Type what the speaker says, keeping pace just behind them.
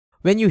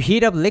When you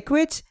heat up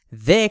liquids,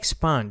 they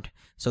expand.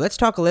 So let's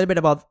talk a little bit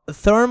about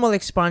thermal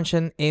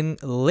expansion in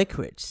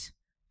liquids.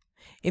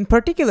 In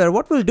particular,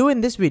 what we'll do in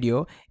this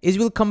video is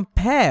we'll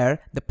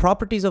compare the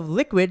properties of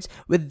liquids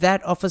with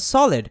that of a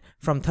solid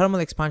from thermal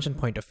expansion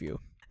point of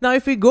view. Now,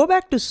 if we go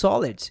back to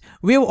solids,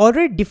 we have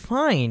already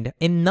defined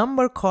a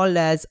number called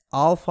as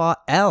alpha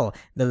L,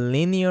 the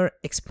linear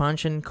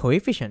expansion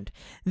coefficient.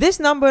 This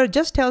number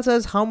just tells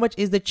us how much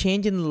is the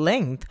change in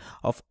length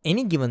of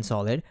any given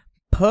solid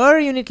per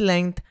unit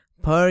length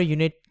per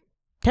unit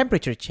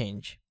temperature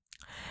change.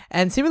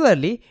 And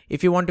similarly,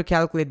 if you want to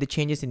calculate the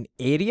changes in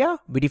area,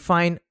 we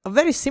define a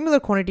very similar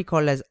quantity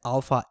called as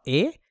alpha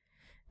A.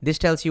 This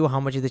tells you how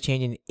much is the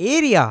change in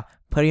area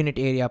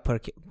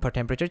per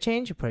temperature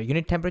change, per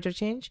unit temperature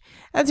change.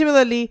 And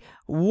similarly,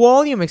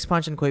 volume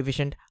expansion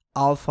coefficient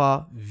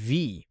alpha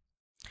V.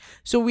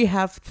 So we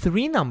have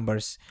three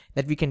numbers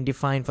that we can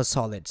define for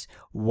solids.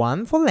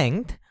 One for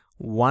length,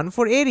 one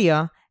for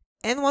area,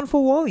 and one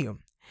for volume.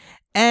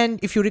 And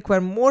if you require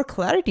more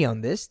clarity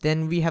on this,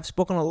 then we have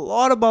spoken a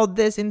lot about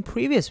this in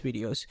previous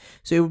videos.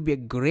 So it would be a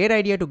great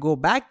idea to go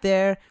back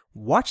there,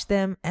 watch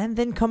them, and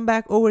then come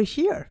back over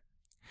here.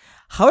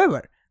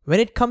 However,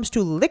 when it comes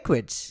to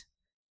liquids,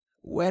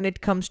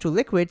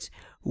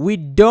 we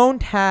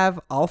don't have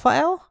alpha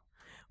L,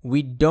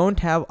 we don't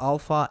have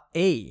alpha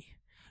A,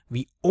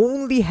 we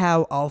only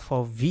have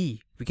alpha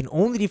V. We can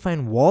only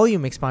define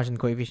volume expansion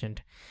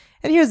coefficient.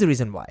 And here's the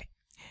reason why.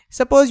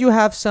 Suppose you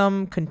have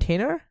some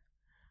container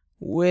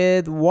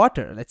with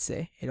water, let's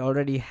say. It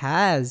already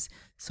has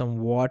some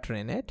water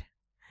in it.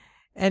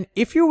 And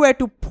if you were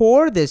to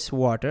pour this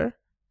water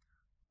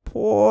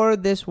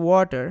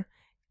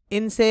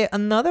in, say,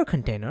 another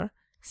container,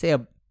 say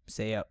a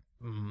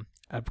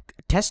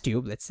test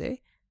tube, let's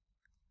say,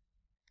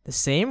 the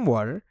same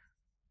water,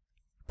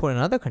 pour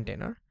another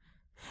container,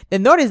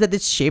 then notice that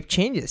its shape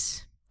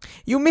changes.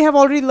 You may have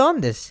already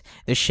learned this.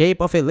 The shape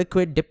of a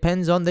liquid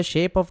depends on the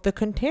shape of the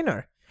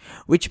container,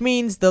 which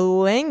means the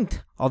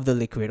length of the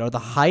liquid or the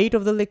height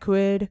of the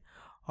liquid,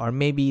 or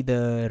maybe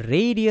the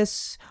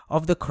radius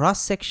of the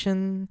cross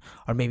section,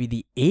 or maybe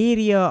the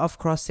area of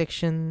cross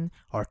section,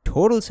 or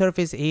total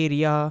surface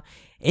area.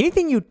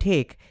 Anything you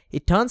take,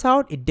 it turns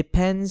out it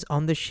depends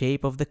on the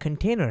shape of the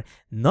container.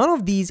 None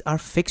of these are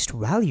fixed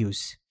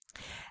values.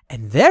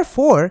 And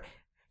therefore,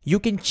 you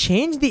can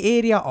change the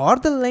area or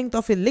the length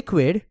of a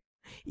liquid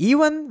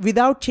even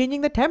without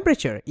changing the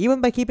temperature.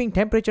 Even by keeping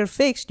temperature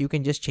fixed, you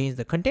can just change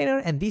the container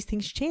and these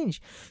things change.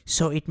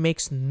 So it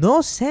makes no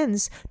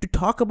sense to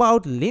talk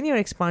about linear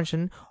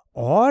expansion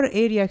or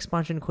area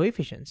expansion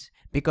coefficients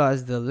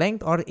because the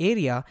length or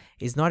area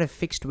is not a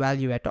fixed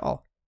value at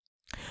all.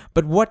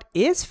 But what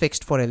is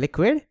fixed for a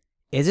liquid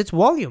is its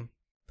volume.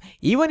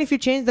 Even if you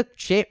change the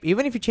shape,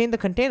 even if you change the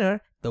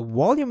container, the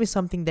volume is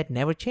something that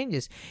never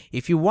changes.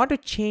 If you want to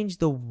change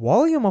the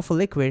volume of a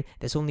liquid,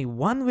 there's only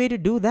one way to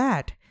do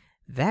that.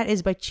 That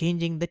is by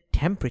changing the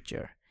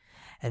temperature.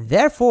 And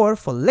therefore,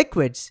 for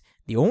liquids,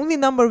 the only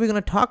number we're going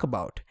to talk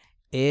about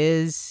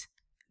is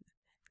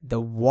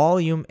the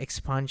volume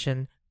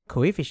expansion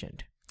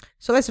coefficient.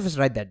 So let's just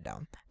write that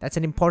down. That's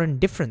an important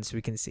difference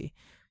we can see.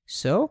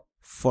 So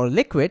for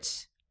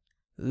liquids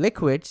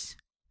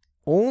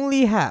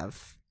only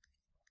have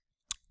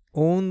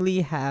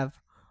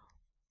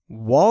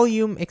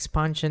volume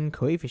expansion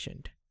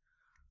coefficient.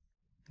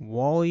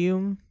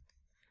 Volume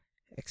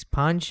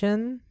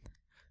expansion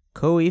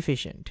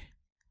coefficient.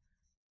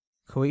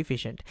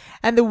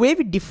 And the way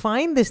we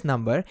define this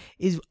number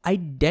is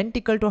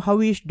identical to how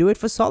we do it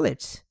for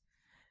solids.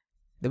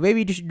 The way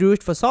we do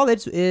it for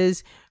solids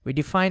is we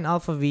define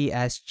alpha V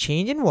as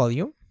change in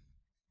volume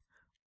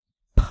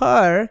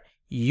per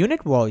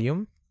unit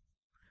volume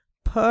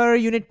per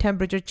unit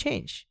temperature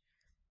change.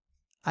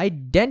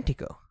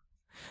 Identical.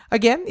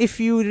 Again, if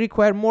you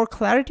require more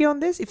clarity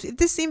on this, if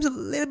this seems a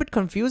little bit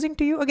confusing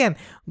to you, again,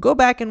 go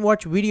back and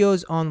watch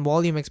videos on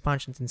volume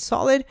expansions in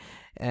solid,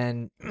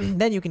 and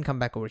then you can come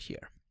back over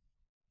here.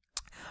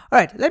 All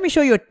right, let me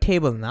show you a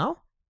table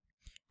now.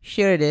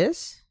 Here it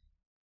is.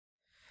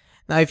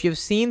 Now, if you've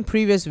seen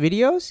previous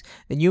videos,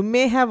 then you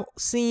may have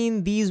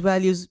seen these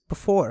values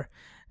before.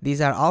 These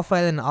are alpha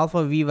L and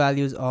alpha V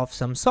values of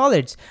some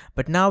solids,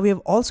 but now we have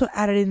also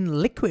added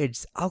in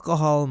liquids,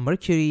 alcohol,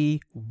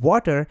 mercury,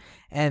 water,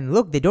 and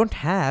look, they don't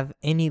have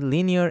any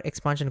linear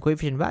expansion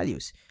coefficient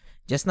values.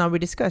 Just now we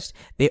discussed,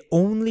 they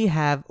only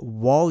have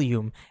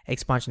volume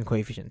expansion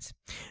coefficients.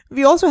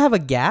 We also have a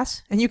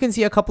gas, and you can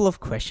see a couple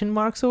of question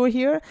marks over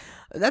here.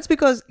 That's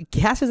because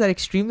gases are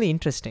extremely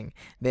interesting.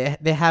 They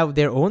have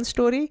their own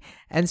story,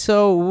 and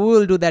so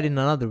we'll do that in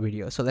another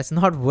video. So let's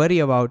not worry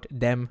about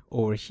them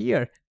over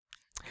here.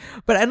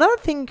 But another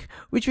thing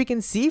which we can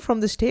see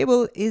from this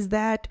table is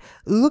that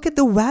look at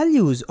the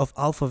values of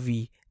alpha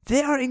V.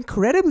 They are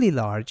incredibly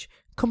large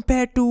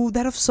compared to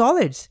that of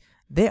solids.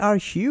 They are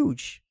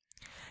huge.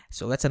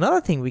 So that's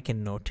another thing we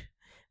can note.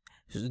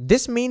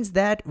 This means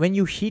that when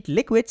you heat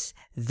liquids,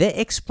 they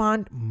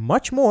expand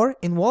much more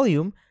in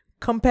volume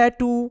compared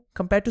to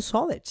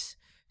solids.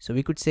 So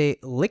we could say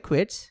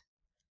liquids.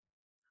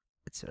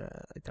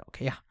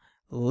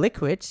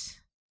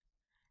 liquids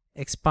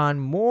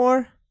expand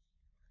more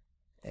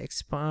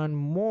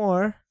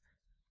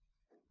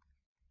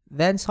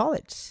than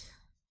solids.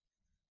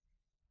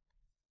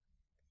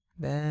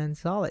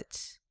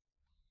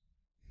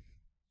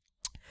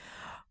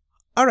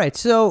 Alright,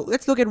 so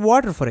let's look at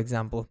water, for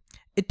example.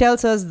 It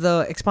tells us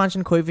the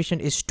expansion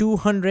coefficient is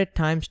 200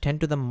 times 10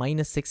 to the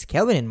minus 6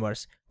 Kelvin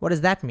inverse. What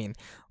does that mean?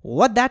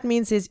 What that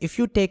means is if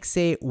you take,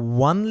 say,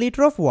 1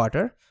 liter of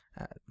water,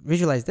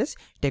 visualize this,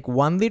 take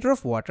 1 liter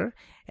of water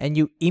and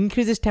you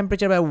increase its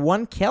temperature by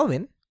 1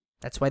 Kelvin,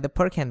 that's why the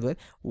per candle,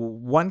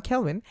 1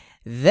 Kelvin,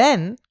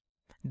 then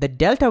the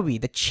delta V,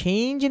 the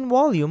change in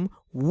volume,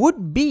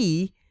 would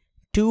be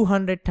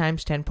 200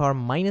 times 10 power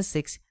minus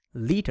 6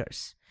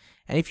 liters.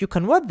 And if you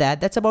convert that,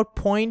 that's about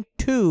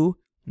 0.2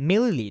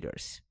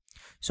 milliliters.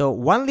 So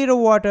 1 liter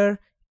water,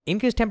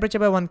 increase temperature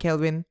by 1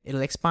 Kelvin,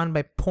 it'll expand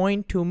by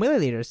 0.2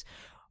 milliliters,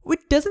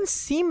 which doesn't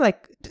seem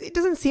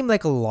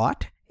like a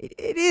lot.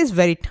 It is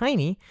very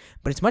tiny,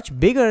 but it's much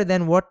bigger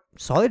than what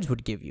solids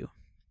would give you.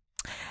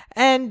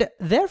 And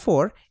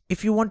therefore,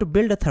 if you want to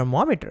build a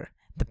thermometer,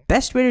 the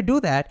best way to do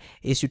that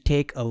is to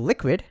take a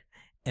liquid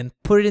and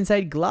put it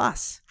inside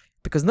glass.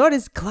 Because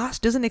notice, glass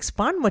doesn't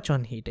expand much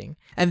on heating.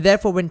 And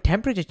therefore, when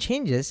temperature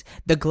changes,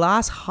 the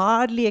glass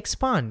hardly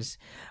expands.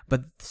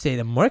 But say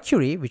the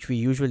mercury, which we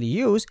usually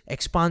use,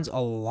 expands a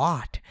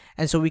lot.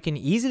 And so we can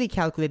easily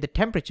calculate the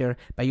temperature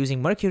by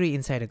using mercury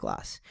inside a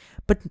glass.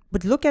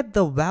 But look at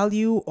the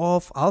value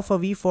of alpha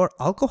V for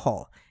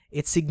alcohol.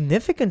 It's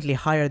significantly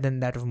higher than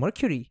that of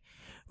mercury.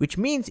 Which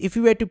means if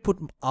you were to put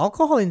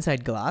alcohol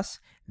inside glass,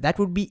 that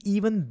would be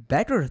even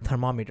better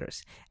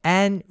thermometers.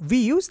 And we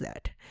use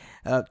that.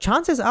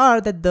 Chances are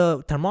that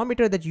the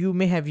thermometer that you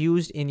may have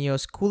used in your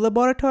school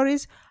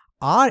laboratories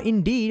are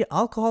indeed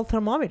alcohol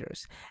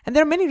thermometers. And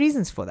there are many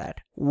reasons for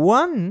that.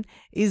 One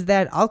is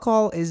that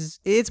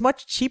it's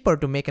much cheaper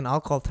to make an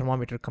alcohol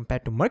thermometer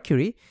compared to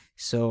mercury,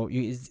 so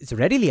it's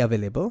readily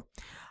available.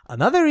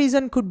 Another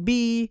reason could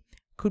be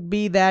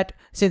that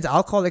since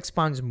alcohol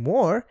expands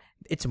more,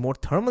 it's more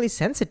thermally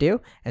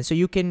sensitive, and so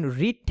you can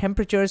read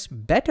temperatures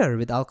better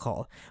with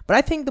alcohol. But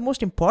I think the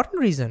most important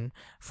reason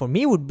for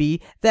me would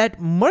be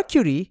that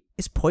mercury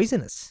is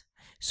poisonous.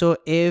 So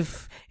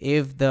if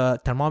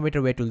the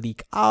thermometer were to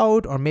leak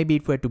out, or maybe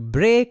it were to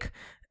break,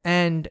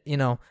 and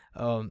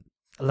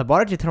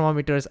laboratory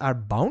thermometers are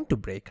bound to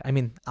break. I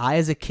mean, I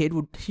as a kid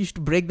used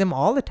to break them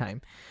all the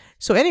time.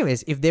 So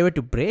anyways, if they were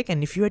to break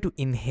and if you were to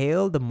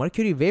inhale the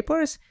mercury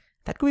vapors,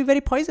 that could be very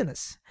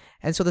poisonous.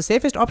 And so the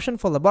safest option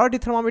for laboratory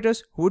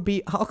thermometers would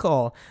be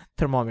alcohol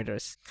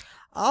thermometers.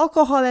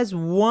 Alcohol has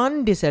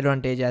one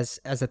disadvantage as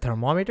a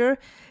thermometer.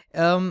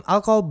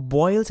 Alcohol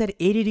boils at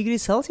 80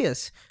 degrees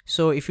Celsius.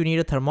 So if you need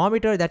a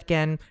thermometer that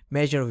can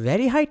measure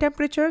very high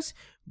temperatures,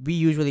 we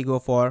usually go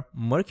for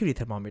mercury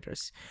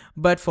thermometers.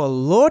 But for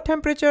low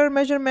temperature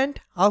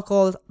measurement,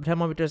 alcohol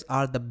thermometers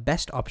are the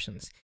best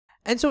options.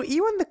 And so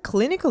even the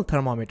clinical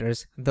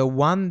thermometers, the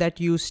one that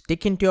you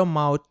stick into your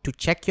mouth to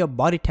check your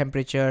body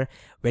temperature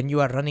when you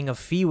are running a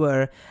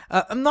fever,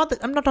 I'm not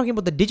talking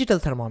about the digital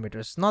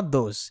thermometers, not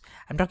those.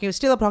 I'm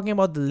still talking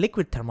about the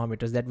liquid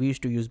thermometers that we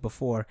used to use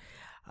before.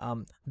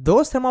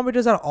 Those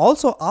thermometers are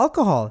also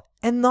alcohol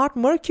and not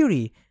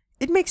mercury.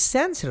 It makes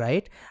sense,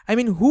 right? I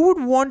mean, who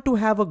would want to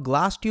have a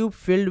glass tube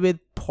filled with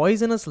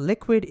poisonous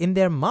liquid in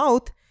their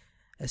mouth,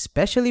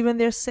 especially when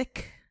they're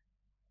sick?